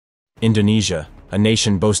Indonesia, a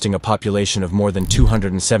nation boasting a population of more than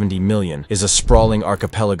 270 million, is a sprawling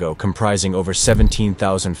archipelago comprising over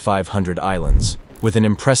 17,500 islands. With an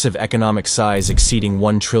impressive economic size exceeding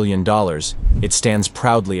 $1 trillion, it stands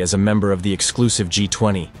proudly as a member of the exclusive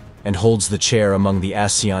G20 and holds the chair among the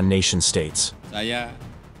ASEAN nation-states.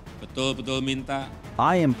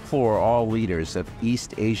 I implore all leaders of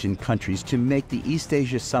East Asian countries to make the East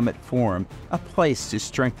Asia Summit Forum a place to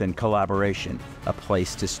strengthen collaboration, a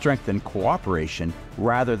place to strengthen cooperation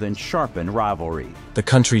rather than sharpen rivalry. The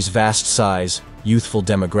country's vast size, youthful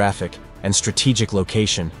demographic, and strategic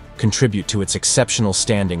location contribute to its exceptional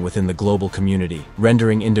standing within the global community,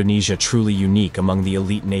 rendering Indonesia truly unique among the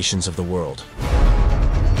elite nations of the world.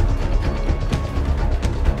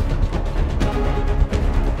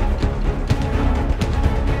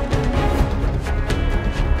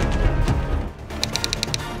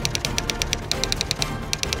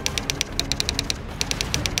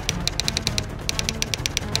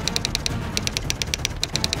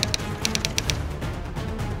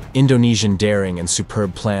 Indonesian daring and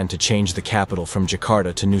superb plan to change the capital from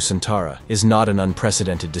Jakarta to Nusantara is not an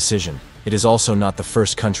unprecedented decision. It is also not the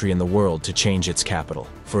first country in the world to change its capital.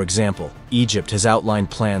 For example, Egypt has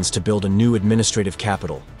outlined plans to build a new administrative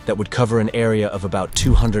capital that would cover an area of about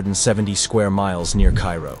 270 square miles near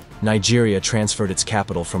Cairo. Nigeria transferred its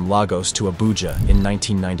capital from Lagos to Abuja in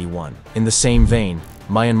 1991. In the same vein,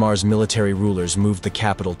 Myanmar's military rulers moved the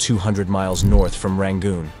capital 200 miles north from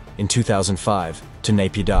Rangoon in 2005 to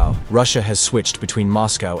Naypyidaw. Russia has switched between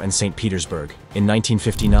Moscow and St. Petersburg. In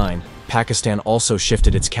 1959, Pakistan also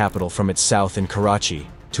shifted its capital from its south in Karachi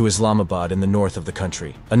to Islamabad in the north of the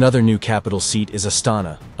country. Another new capital seat is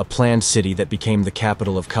Astana, a planned city that became the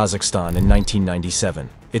capital of Kazakhstan in 1997.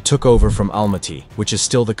 It took over from Almaty, which is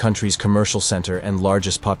still the country's commercial center and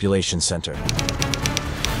largest population center.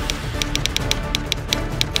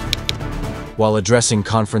 While addressing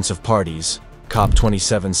Conference of Parties,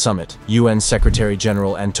 COP27 summit, UN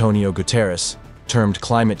Secretary-General Antonio Guterres termed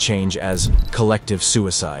climate change as collective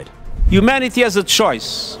suicide. Humanity has a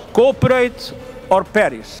choice: cooperate or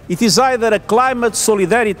perish. It is either a climate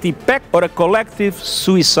solidarity pact or a collective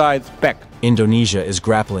suicide pact. Indonesia is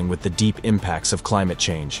grappling with the deep impacts of climate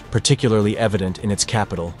change, particularly evident in its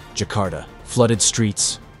capital, Jakarta. Flooded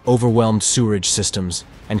streets, overwhelmed sewerage systems,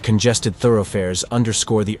 and congested thoroughfares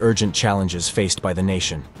underscore the urgent challenges faced by the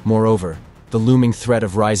nation. Moreover, the looming threat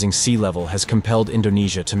of rising sea level has compelled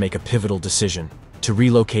Indonesia to make a pivotal decision: to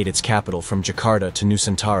relocate its capital from Jakarta to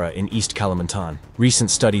Nusantara in East Kalimantan.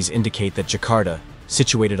 Recent studies indicate that Jakarta,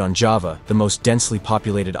 situated on Java, the most densely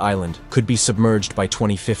populated island, could be submerged by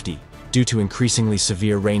 2050 due to increasingly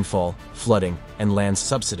severe rainfall, flooding, and land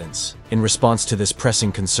subsidence. In response to this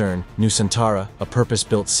pressing concern, Nusantara, a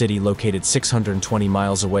purpose-built city located 620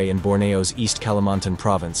 miles away in Borneo's East Kalimantan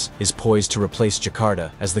province, is poised to replace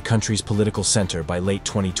Jakarta as the country's political center by late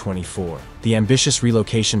 2024. The ambitious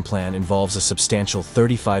relocation plan involves a substantial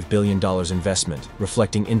 $35 billion investment,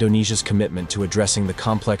 reflecting Indonesia's commitment to addressing the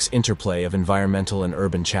complex interplay of environmental and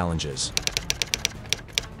urban challenges.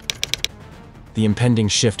 The impending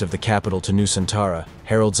shift of the capital to Nusantara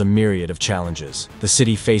heralds a myriad of challenges. The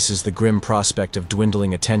city faces the grim prospect of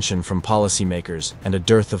dwindling attention from policymakers and a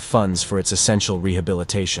dearth of funds for its essential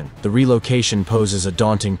rehabilitation. The relocation poses a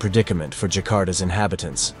daunting predicament for Jakarta's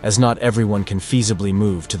inhabitants, as not everyone can feasibly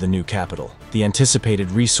move to the new capital. The anticipated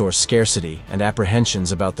resource scarcity and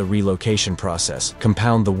apprehensions about the relocation process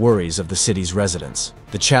compound the worries of the city's residents.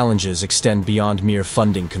 The challenges extend beyond mere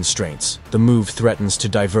funding constraints. The move threatens to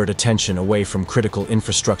divert attention away from critical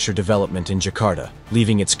infrastructure development in Jakarta,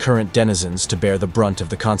 leaving its current denizens to bear the brunt of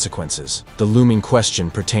the consequences. The looming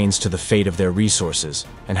question pertains to the fate of their resources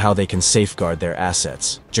and how they can safeguard their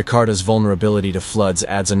assets. Jakarta's vulnerability to floods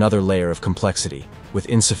adds another layer of complexity, with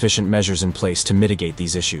insufficient measures in place to mitigate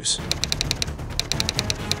these issues.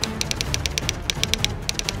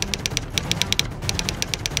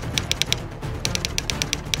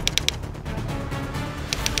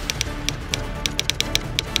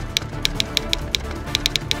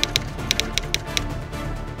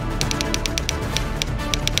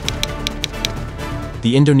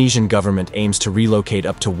 The Indonesian government aims to relocate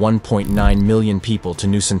up to 1.9 million people to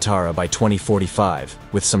Nusantara by 2045,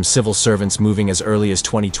 with some civil servants moving as early as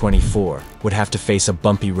 2024, would have to face a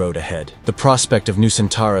bumpy road ahead. The prospect of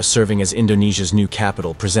Nusantara serving as Indonesia's new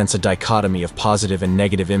capital presents a dichotomy of positive and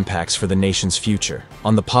negative impacts for the nation's future.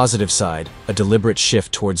 On the positive side, a deliberate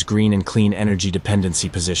shift towards green and clean energy dependency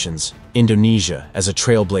positions Indonesia as a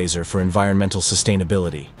trailblazer for environmental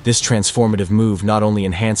sustainability. This transformative move not only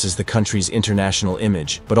enhances the country's international image,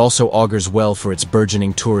 image, but also augurs well for its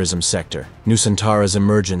burgeoning tourism sector. Nusantara's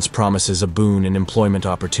emergence promises a boon in employment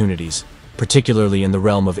opportunities, particularly in the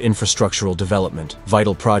realm of infrastructural development,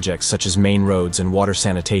 vital projects such as main roads and water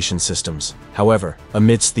sanitation systems. However,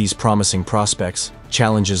 amidst these promising prospects,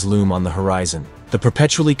 challenges loom on the horizon. The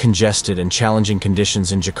perpetually congested and challenging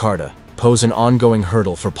conditions in Jakarta pose an ongoing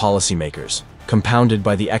hurdle for policymakers, compounded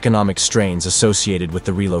by the economic strains associated with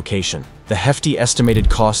the relocation. The hefty estimated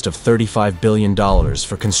cost of $35 billion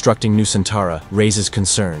for constructing Nusantara raises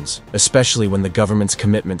concerns, especially when the government's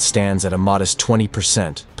commitment stands at a modest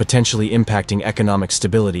 20%, potentially impacting economic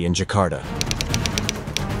stability in Jakarta.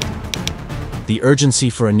 The urgency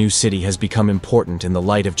for a new city has become important in the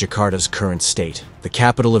light of Jakarta's current state. The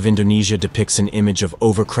capital of Indonesia depicts an image of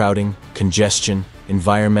overcrowding, congestion,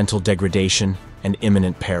 environmental degradation, and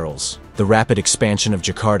imminent perils. The rapid expansion of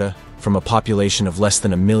Jakarta, from a population of less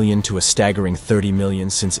than 1 million to a staggering 30 million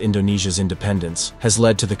since Indonesia's independence, has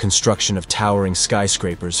led to the construction of towering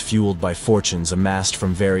skyscrapers fueled by fortunes amassed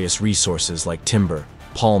from various resources like timber,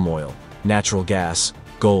 palm oil, natural gas,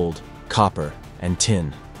 gold, copper, and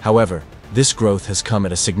tin. However, this growth has come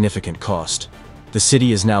at a significant cost. The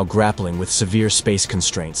city is now grappling with severe space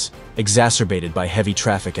constraints, exacerbated by heavy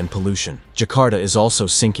traffic and pollution. Jakarta is also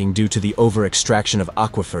sinking due to the over-extraction of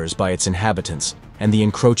aquifers by its inhabitants and the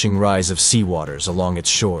encroaching rise of seawaters along its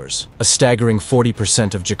shores. A staggering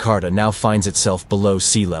 40% of Jakarta now finds itself below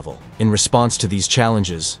sea level. In response to these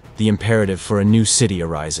challenges, the imperative for a new city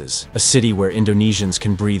arises, a city where Indonesians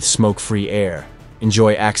can breathe smoke-free air,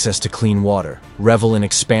 enjoy access to clean water, revel in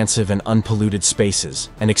expansive and unpolluted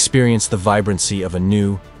spaces, and experience the vibrancy of a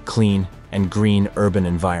new, clean, and green urban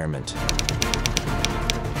environment.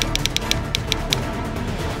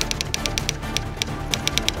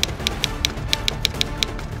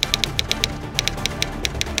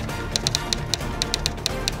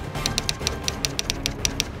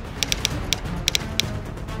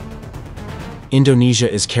 Indonesia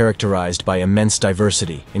is characterized by immense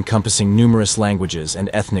diversity, encompassing numerous languages and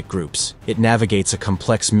ethnic groups. It navigates a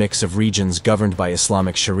complex mix of regions governed by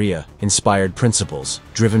Islamic Sharia-inspired principles,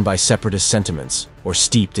 driven by separatist sentiments, or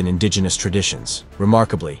steeped in indigenous traditions.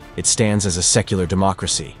 Remarkably, it stands as a secular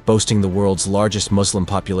democracy, boasting the world's largest Muslim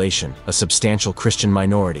population, a substantial Christian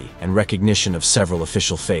minority, and recognition of several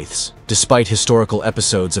official faiths. Despite historical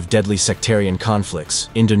episodes of deadly sectarian conflicts,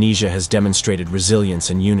 Indonesia has demonstrated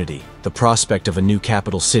resilience and unity. The prospect of a new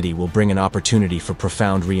capital city will bring an opportunity for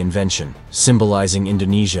profound reinvention, symbolizing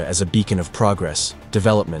Indonesia as a beacon of progress,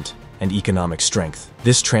 development, and economic strength.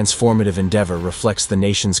 This transformative endeavor reflects the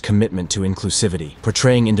nation's commitment to inclusivity,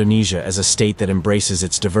 portraying Indonesia as a state that embraces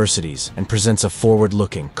its diversities and presents a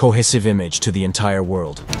forward-looking, cohesive image to the entire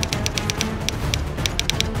world.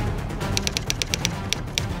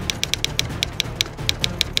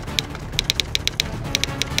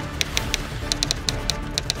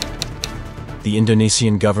 The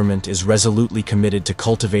Indonesian government is resolutely committed to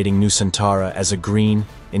cultivating Nusantara as a green,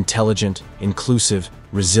 intelligent, inclusive,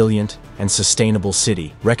 resilient, and sustainable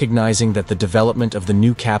city, recognizing that the development of the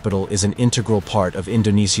new capital is an integral part of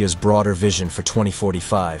Indonesia's broader vision for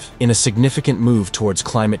 2045. In a significant move towards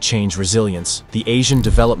climate change resilience, the Asian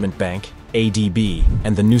Development Bank, ADB,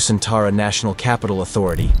 and the Nusantara National Capital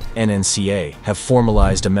Authority, NNCA, have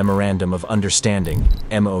formalized a Memorandum of Understanding,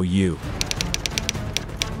 MOU.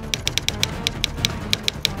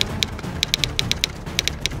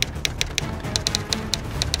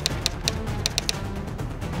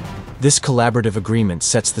 This collaborative agreement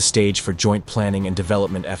sets the stage for joint planning and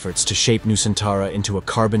development efforts to shape Nusantara into a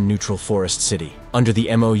carbon-neutral forest city. Under the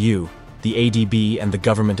MOU, the ADB and the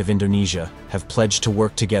Government of Indonesia have pledged to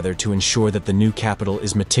work together to ensure that the new capital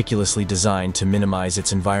is meticulously designed to minimize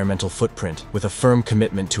its environmental footprint, with a firm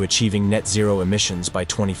commitment to achieving net zero emissions by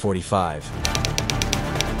 2045.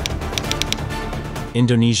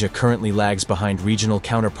 Indonesia currently lags behind regional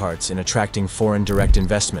counterparts in attracting foreign direct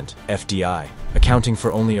investment, FDI, accounting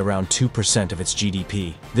for only around 2% of its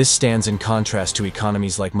GDP. This stands in contrast to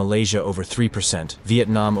economies like Malaysia over 3%,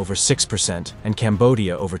 Vietnam over 6%, and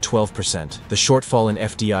Cambodia over 12%. The shortfall in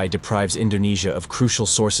FDI deprives Indonesia of crucial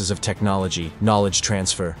sources of technology, knowledge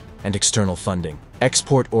transfer, and external funding.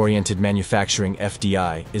 Export-oriented manufacturing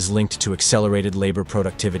FDI is linked to accelerated labor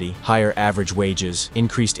productivity, higher average wages,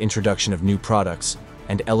 increased introduction of new products,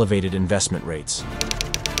 and elevated investment rates.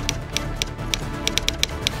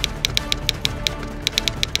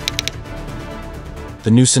 The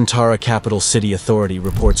Nusantara Capital City Authority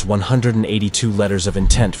reports 182 letters of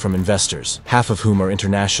intent from investors, half of whom are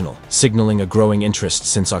international, signaling a growing interest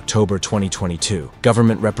since October 2022.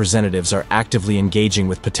 Government representatives are actively engaging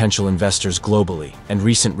with potential investors globally, and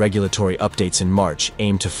recent regulatory updates in March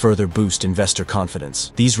aim to further boost investor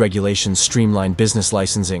confidence. These regulations streamline business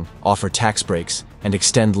licensing, offer tax breaks, and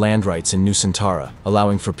extend land rights in Nusantara,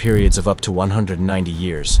 allowing for periods of up to 190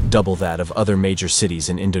 years, double that of other major cities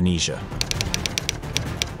in Indonesia.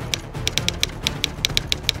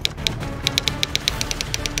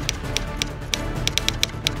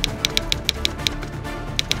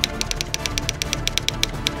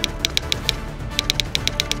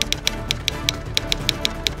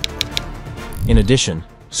 In addition,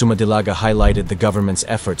 Sumadilaga highlighted the government's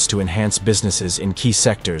efforts to enhance businesses in key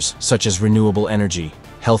sectors such as renewable energy,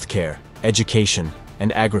 healthcare, education,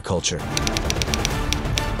 and agriculture.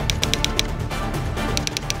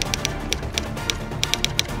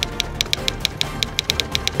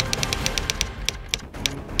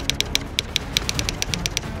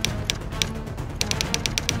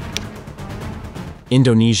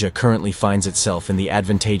 Indonesia currently finds itself in the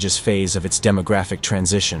advantageous phase of its demographic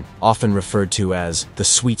transition, often referred to as the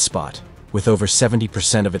sweet spot. With over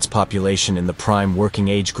 70% of its population in the prime working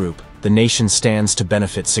age group, the nation stands to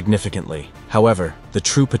benefit significantly. However, the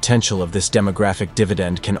true potential of this demographic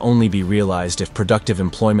dividend can only be realized if productive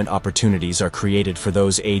employment opportunities are created for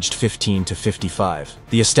those aged 15 to 55.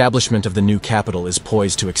 The establishment of the new capital is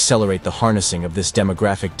poised to accelerate the harnessing of this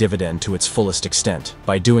demographic dividend to its fullest extent.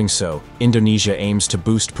 By doing so, Indonesia aims to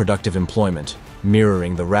boost productive employment,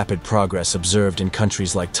 mirroring the rapid progress observed in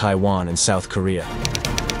countries like Taiwan and South Korea.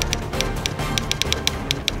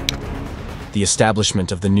 The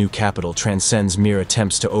establishment of the new capital transcends mere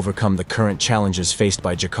attempts to overcome the current challenges faced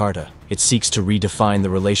by Jakarta. It seeks to redefine the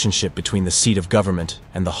relationship between the seat of government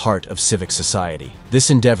and the heart of civic society. This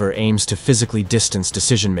endeavor aims to physically distance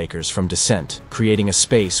decision-makers from dissent, creating a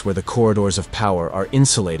space where the corridors of power are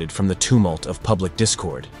insulated from the tumult of public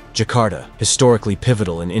discord. Jakarta, historically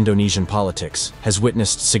pivotal in Indonesian politics, has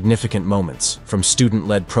witnessed significant moments, from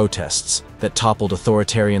student-led protests that toppled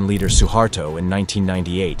authoritarian leader Suharto in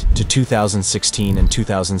 1998 to 2016 and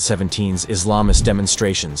 2017's Islamist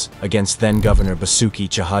demonstrations against then-Governor Basuki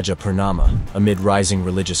Tjahajapurnama amid rising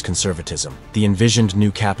religious conservatism. The envisioned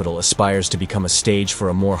new capital aspires to become a stage for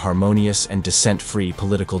a more harmonious and dissent-free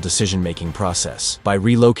political decision-making process. By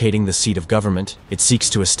relocating the seat of government, it seeks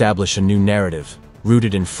to establish a new narrative,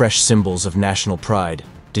 rooted in fresh symbols of national pride,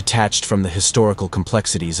 detached from the historical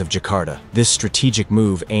complexities of Jakarta. This strategic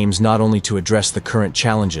move aims not only to address the current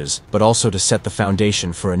challenges, but also to set the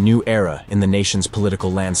foundation for a new era in the nation's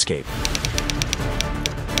political landscape.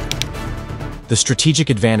 The strategic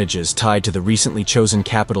advantages tied to the recently chosen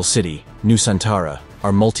capital city, Nusantara,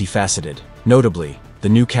 are multifaceted. Notably, the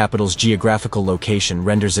new capital's geographical location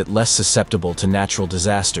renders it less susceptible to natural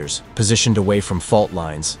disasters, positioned away from fault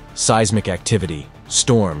lines, seismic activity,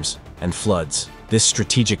 storms, and floods. This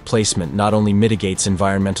strategic placement not only mitigates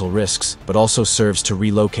environmental risks, but also serves to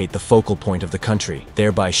relocate the focal point of the country,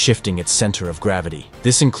 thereby shifting its center of gravity.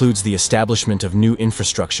 This includes the establishment of new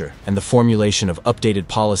infrastructure and the formulation of updated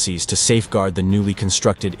policies to safeguard the newly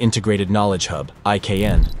constructed Integrated Knowledge Hub,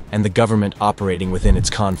 IKN, and the government operating within its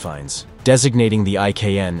confines. Designating the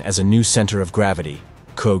IKN as a new center of gravity,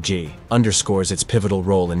 KOGI, underscores its pivotal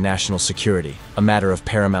role in national security, a matter of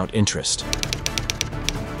paramount interest.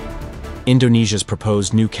 Indonesia's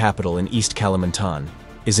proposed new capital in East Kalimantan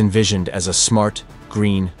is envisioned as a smart,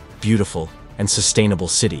 green, beautiful, and sustainable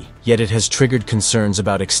city. Yet it has triggered concerns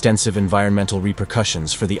about extensive environmental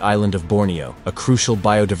repercussions for the island of Borneo, a crucial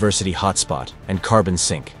biodiversity hotspot and carbon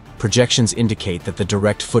sink. Projections indicate that the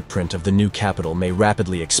direct footprint of the new capital may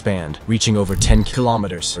rapidly expand, reaching over 10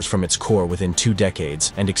 kilometers from its core within 2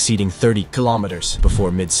 decades and exceeding 30 kilometers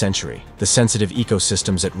before mid-century. The sensitive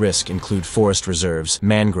ecosystems at risk include forest reserves,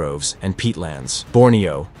 mangroves, and peatlands.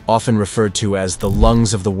 Borneo, often referred to as the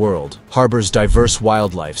lungs of the world, harbors diverse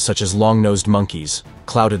wildlife such as long-nosed monkeys,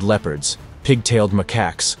 clouded leopards, pig-tailed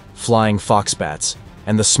macaques, flying foxbats,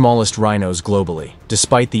 and the smallest rhinos globally.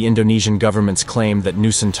 Despite the Indonesian government's claim that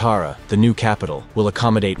Nusantara, the new capital, will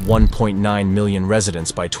accommodate 1.9 million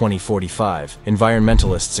residents by 2045,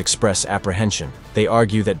 environmentalists express apprehension. They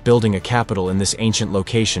argue that building a capital in this ancient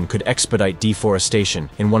location could expedite deforestation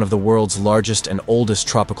in one of the world's largest and oldest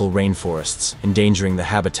tropical rainforests, endangering the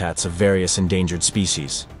habitats of various endangered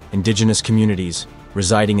species. Indigenous communities,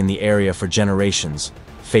 residing in the area for generations,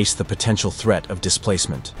 face the potential threat of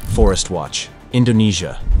displacement. Forest Watch.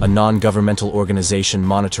 Indonesia, a non-governmental organization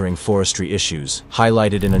monitoring forestry issues,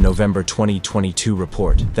 highlighted in a November 2022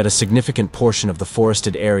 report that a significant portion of the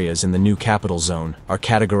forested areas in the new capital zone are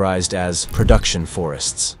categorized as production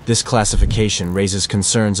forests. This classification raises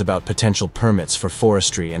concerns about potential permits for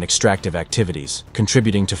forestry and extractive activities,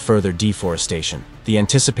 contributing to further deforestation. The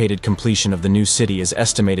anticipated completion of the new city is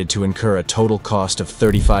estimated to incur a total cost of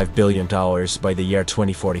 $35 billion by the year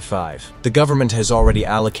 2045. The government has already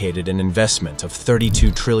allocated an investment of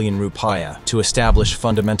 32 trillion rupiah to establish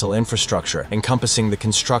fundamental infrastructure encompassing the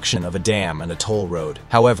construction of a dam and a toll road.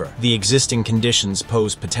 However, the existing conditions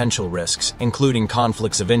pose potential risks, including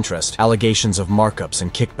conflicts of interest, allegations of markups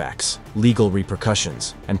and kickbacks, legal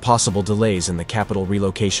repercussions, and possible delays in the capital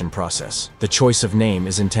relocation process. The choice of name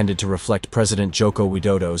is intended to reflect President Joko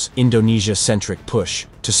Widodo's Indonesia-centric push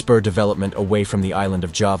to spur development away from the island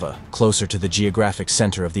of Java, closer to the geographic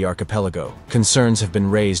center of the archipelago. Concerns have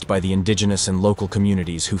been raised by the indigenous and local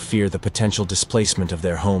communities who fear the potential displacement of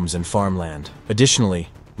their homes and farmland. Additionally,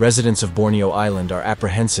 residents of Borneo Island are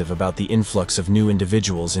apprehensive about the influx of new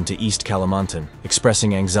individuals into East Kalimantan,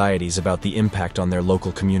 expressing anxieties about the impact on their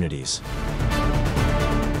local communities.